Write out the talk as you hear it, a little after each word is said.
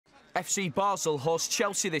FC Basel host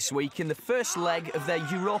Chelsea this week in the first leg of their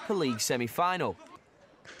Europa League semi-final.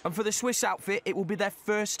 And for the Swiss outfit, it will be their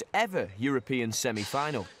first ever European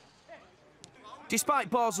semi-final. Despite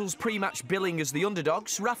Basel's pre-match billing as the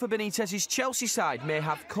underdogs, Rafa Benitez's Chelsea side may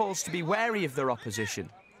have cause to be wary of their opposition.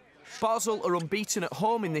 Basel are unbeaten at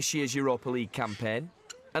home in this year's Europa League campaign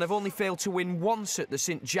and have only failed to win once at the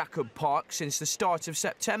St Jakob-Park since the start of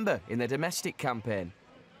September in their domestic campaign.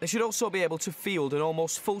 They should also be able to field an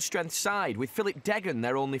almost full-strength side, with Philipp Degen,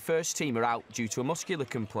 their only first-teamer, out due to a muscular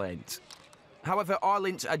complaint. However,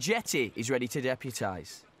 Arlind Ajeti is ready to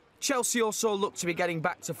deputise. Chelsea also look to be getting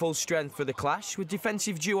back to full strength for the clash, with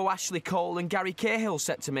defensive duo Ashley Cole and Gary Cahill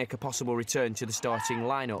set to make a possible return to the starting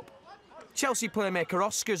lineup. Chelsea playmaker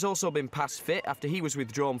Oscar's also been past fit after he was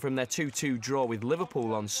withdrawn from their 2-2 draw with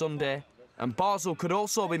Liverpool on Sunday, and Basel could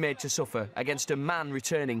also be made to suffer against a man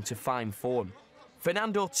returning to fine form.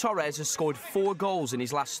 Fernando Torres has scored 4 goals in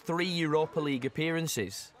his last 3 Europa League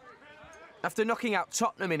appearances. After knocking out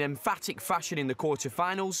Tottenham in emphatic fashion in the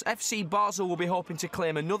quarter-finals, FC Basel will be hoping to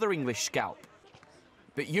claim another English scalp.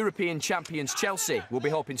 But European champions Chelsea will be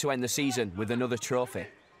hoping to end the season with another trophy.